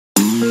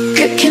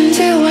You can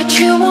do what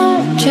you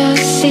want,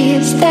 just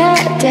seize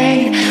that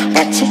day.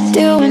 What you're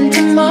doing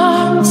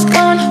tomorrow's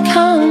gonna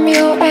come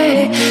your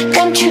way.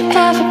 Don't you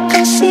ever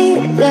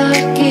consider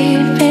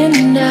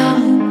giving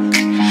up.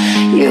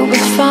 You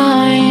will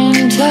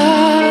find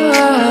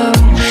love.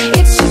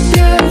 It's a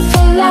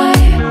beautiful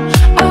life.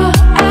 Oh,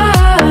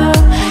 oh.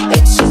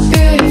 It's a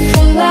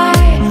beautiful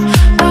life.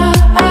 Oh,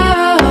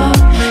 oh.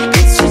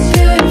 It's a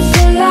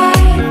beautiful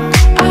life.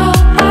 Oh,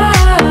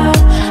 oh.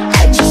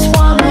 I just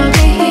wanna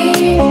be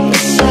here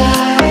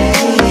beside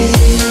you.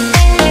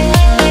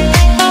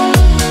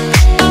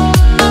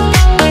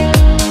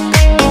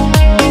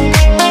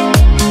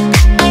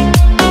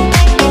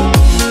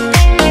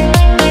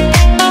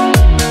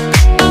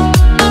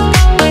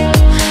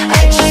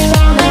 I just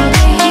wanna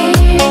be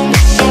here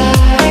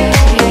beside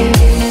you.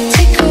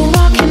 Take a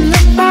walk in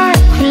the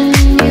park when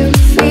you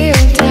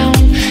feel down.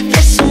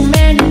 There's so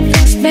many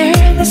things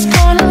there that's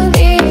gonna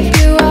lift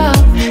you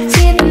up.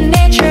 See the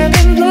nature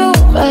in bloom,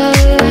 a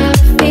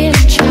laughing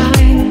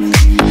child.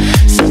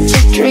 Such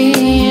a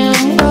dream.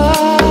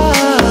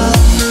 Oh,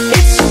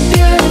 it's a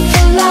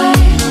beautiful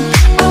life.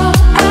 Oh,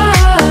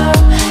 oh.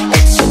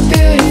 It's a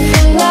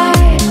beautiful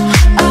life.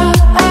 Oh,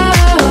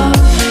 oh.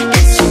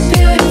 It's a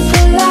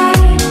beautiful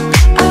life.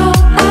 Oh,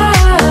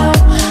 oh.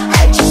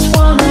 I just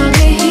wanna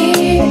be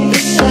here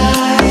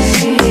beside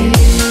you.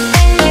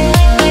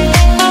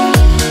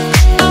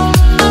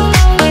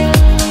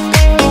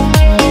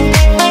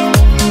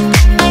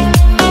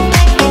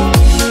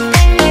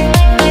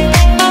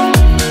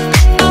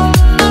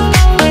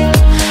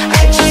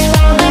 I just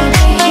wanna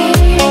be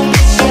here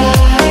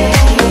beside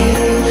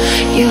you.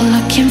 You're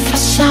looking for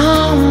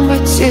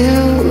somewhere to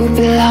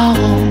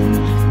belong.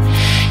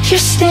 You're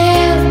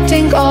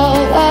standing all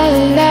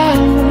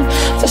alone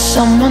for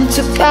someone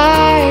to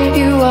guide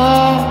you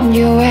on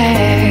your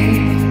way.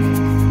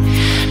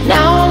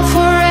 Now